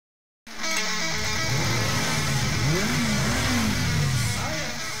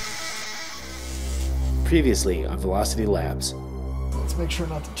Previously on Velocity Labs. Let's make sure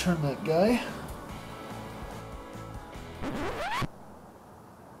not to turn that guy.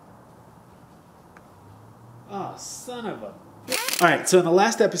 Oh, son of a... Alright, so in the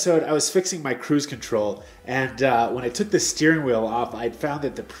last episode, I was fixing my cruise control, and when I took the steering wheel off, I'd found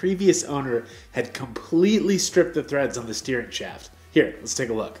that the previous owner had completely stripped the threads on the steering shaft. Here, let's take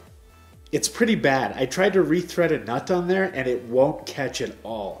a look. It's pretty bad. I tried to rethread a nut on there, and it won't catch at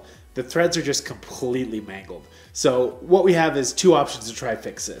all. The threads are just completely mangled. So what we have is two options to try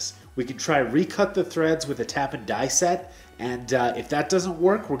fix this. We can try recut the threads with a tap and die set, and if that doesn't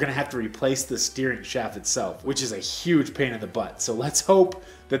work, we're gonna have to replace the steering shaft itself, which is a huge pain in the butt. So let's hope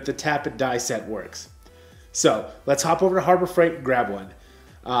that the tap and die set works. So let's hop over to Harbor Freight and grab one.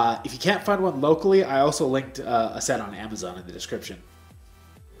 If you can't find one locally, I also linked a set on Amazon in the description.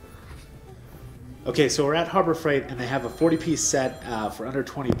 Okay, so we're at Harbor Freight, and they have a 40-piece set for under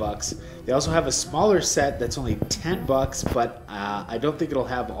 20 bucks. They also have a smaller set that's only 10 bucks, but I don't think it'll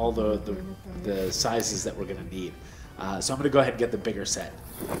have all the sizes that we're gonna need. So I'm gonna go ahead and get the bigger set.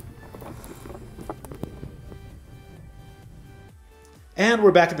 And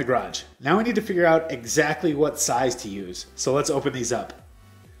we're back in the garage. Now we need to figure out exactly what size to use. So let's open these up.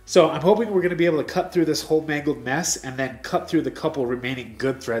 So I'm hoping we're going to be able to cut through this whole mangled mess and then cut through the couple remaining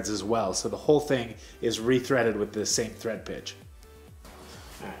good threads as well. So the whole thing is rethreaded with the same thread pitch.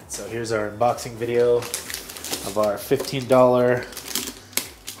 Alright, so here's our unboxing video of our $15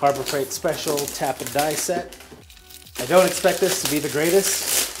 Harbor Freight Special tap and die set. I don't expect this to be the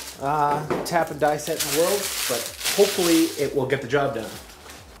greatest tap and die set in the world, but hopefully it will get the job done.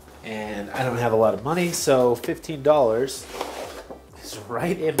 And I don't have a lot of money, so $15 is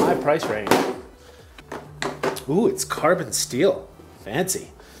right in my price range. Ooh, it's carbon steel.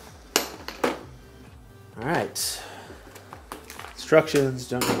 Fancy. Alright. Instructions,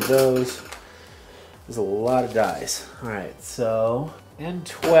 don't need those. There's a lot of dies. Alright, so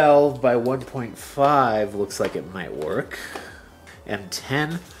M12 by 1.5 looks like it might work.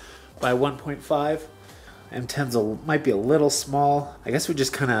 M10 by 1.5. M10's might be a little small. I guess we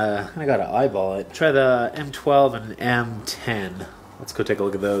just kind of gotta eyeball it. Try the M12 and M10. Let's go take a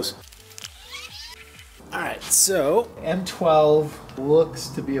look at those. Alright, so M12 looks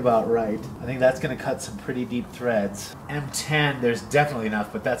to be about right. I think that's going to cut some pretty deep threads. M10, there's definitely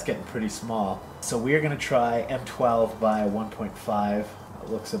enough, but that's getting pretty small. So we're going to try M12 by 1.5.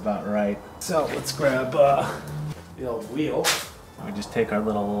 That looks about right. So let's grab the old wheel. We just take our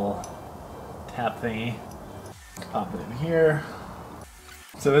little tap thingy, pop it in here.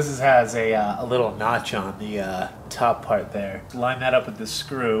 So this has a little notch on the top part there. Line that up with the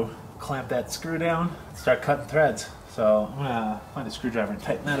screw, clamp that screw down, start cutting threads. So I'm gonna find a screwdriver and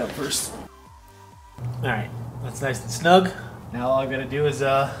tighten that up first. Alright, that's nice and snug. Now all I've got to do is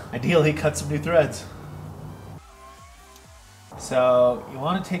ideally cut some new threads. So you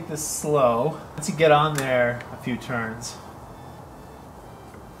want to take this slow. Once you get on there a few turns,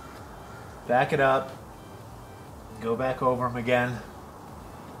 back it up, go back over them again.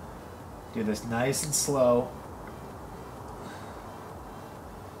 Do this nice and slow.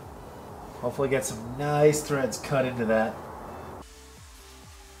 Hopefully get some nice threads cut into that.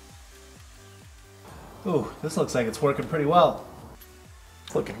 Ooh, this looks like it's working pretty well.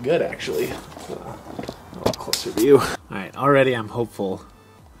 It's looking good, actually. A little closer to you. Alright, already I'm hopeful.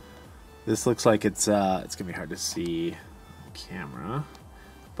 This looks like it's gonna be hard to see on camera.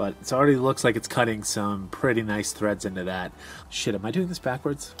 But it already looks like it's cutting some pretty nice threads into that. Shit, am I doing this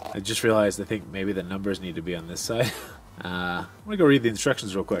backwards? I just realized I think maybe the numbers need to be on this side. I'm gonna go read the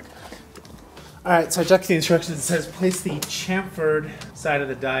instructions real quick. Alright, so I checked the instructions. It says place the chamfered side of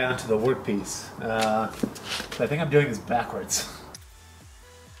the die onto the workpiece. So I think I'm doing this backwards.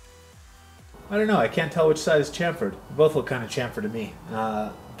 I don't know, I can't tell which side is chamfered. Both look kind of chamfered to me.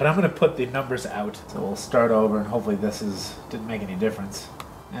 But I'm gonna put the numbers out. So we'll start over and hopefully this didn't make any difference.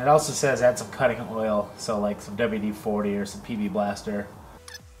 And it also says add some cutting oil, so like some WD-40 or some PB Blaster.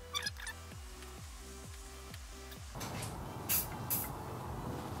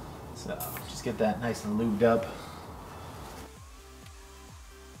 So just get that nice and lubed up.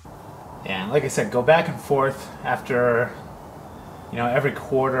 And like I said, go back and forth after, every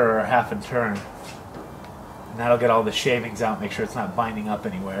quarter or half a turn. And that'll get all the shavings out, make sure it's not binding up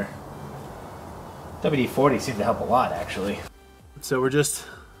anywhere. WD-40 seemed to help a lot, actually. So we're just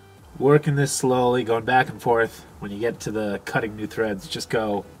working this slowly, going back and forth. When you get to the cutting new threads, just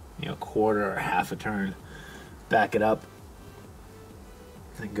go, quarter or half a turn. Back it up.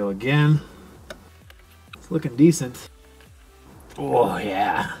 Then go again. It's looking decent. Oh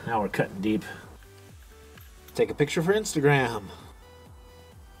yeah, now we're cutting deep. Take a picture for Instagram.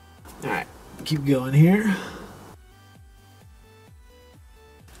 Alright, Keep going here.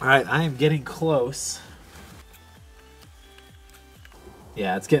 All right, I am getting close.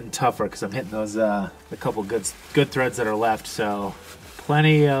 Yeah, it's getting tougher because I'm hitting those the couple good threads that are left. So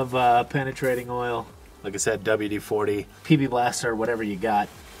plenty of penetrating oil. Like I said, WD-40, PB Blaster, whatever you got.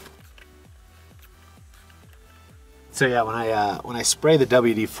 So yeah, when I spray the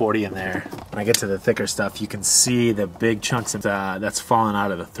WD-40 in there, when I get to the thicker stuff, you can see the big chunks of that's falling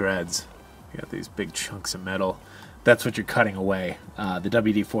out of the threads. You got these big chunks of metal. That's what you're cutting away. The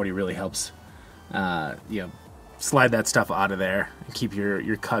WD-40 really helps, you know, slide that stuff out of there and keep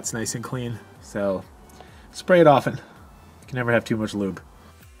your cuts nice and clean. So spray it often. You can never have too much lube.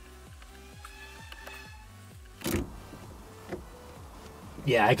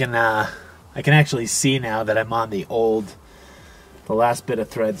 Yeah, I can actually see now that I'm on the last bit of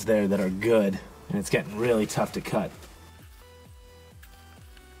threads there that are good, and it's getting really tough to cut.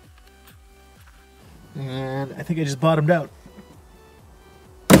 And I think I just bottomed out.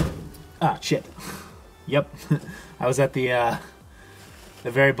 Ah, shit. Yep, I was at the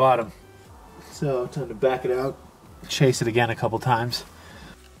very bottom. So time to back it out, chase it again a couple times.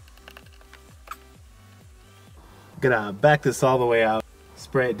 I'm gonna back this all the way out,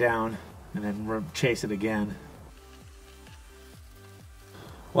 spray it down, and then chase it again.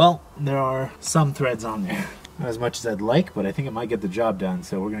 Well, there are some threads on there. Not as much as I'd like, but I think it might get the job done,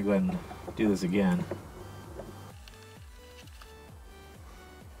 so we're gonna go ahead and do this again.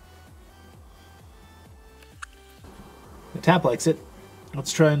 The tap likes it.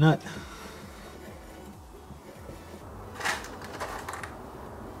 Let's try a nut.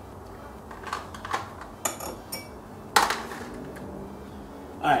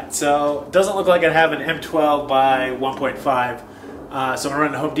 Alright, so it doesn't look like I have an M12 by 1.5. So I'm going to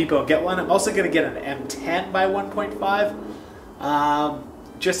run to Home Depot and get one. I'm also going to get an M10 by 1.5.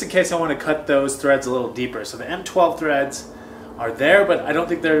 Just in case I want to cut those threads a little deeper. So the M12 threads are there, but I don't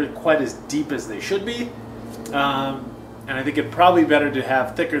think they're quite as deep as they should be. And I think it'd probably be better to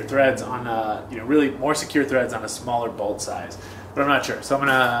have thicker threads on, you know, really more secure threads on a smaller bolt size. But I'm not sure. So I'm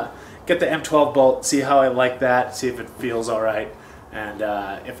going to get the M12 bolt, see how I like that, see if it feels all right. And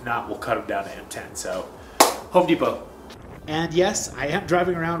if not, we'll cut them down to M10. So Home Depot. And yes, I am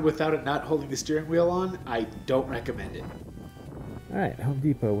driving around without a nut holding the steering wheel on. I don't recommend it. All right, Home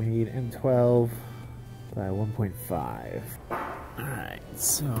Depot, we need M12 by 1.5. All right,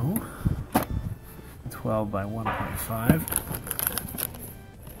 so 12 by 1.5.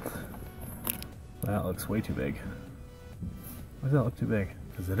 That looks way too big. Why does that look too big?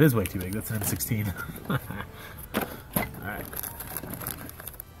 Because it is way too big. That's an M16. Alright.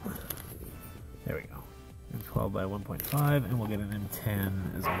 There we go. M12 by 1.5, and we'll get an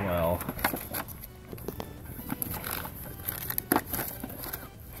M10 as well. In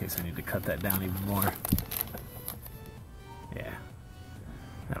case I need to cut that down even more. Yeah.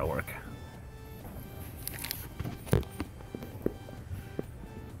 That'll work.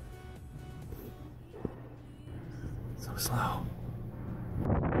 Slow.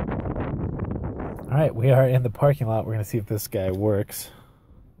 All right, we are in the parking lot. We're going to see if this guy works.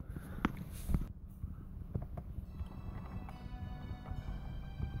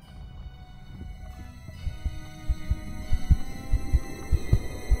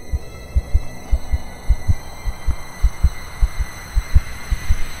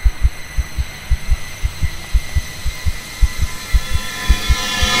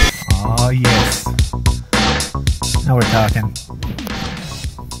 Oh, yes. Now we're talking.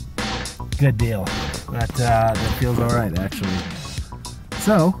 Good deal. That feels all right, actually.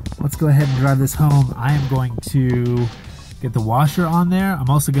 So let's go ahead and drive this home. I am going to get the washer on there. I'm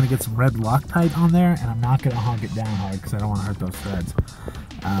also going to get some red Loctite on there, and I'm not going to honk it down hard because I don't want to hurt those threads.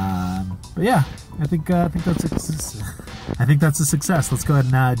 But yeah, I think that's a success. Let's go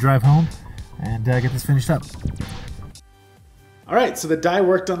ahead and drive home and get this finished up. All right, so the dye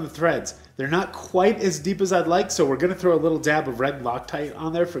worked on the threads. They're not quite as deep as I'd like, so we're going to throw a little dab of red Loctite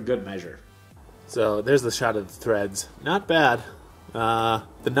on there for good measure. So there's the shot of the threads. Not bad.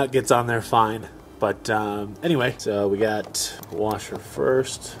 The nut gets on there fine. But anyway, so we got washer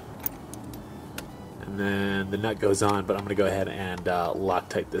first, and then the nut goes on, but I'm going to go ahead and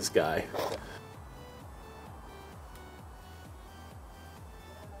Loctite this guy.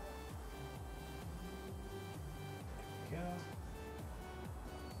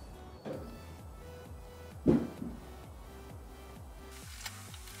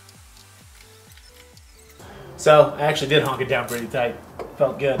 So I actually did honk it down pretty tight.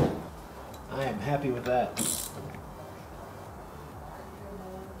 Felt good. I am happy with that.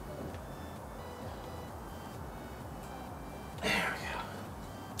 There we go.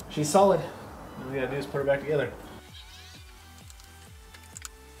 She's solid. All we gotta do is put it back together.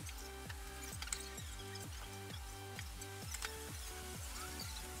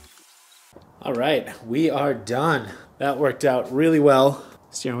 All right, we are done. That worked out really well.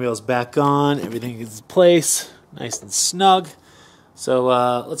 Steering wheel's back on, everything is in place, nice and snug. So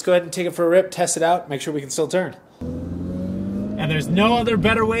let's go ahead and take it for a rip, test it out, make sure we can still turn. And there's no other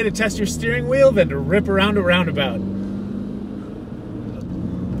better way to test your steering wheel than to rip around a roundabout.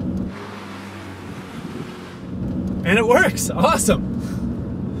 And it works, awesome.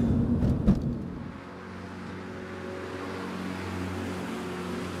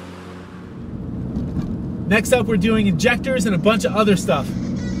 Next up, we're doing injectors and a bunch of other stuff.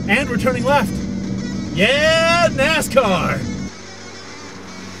 And we're turning left. Yeah, NASCAR!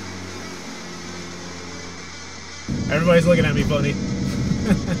 Everybody's looking at me funny.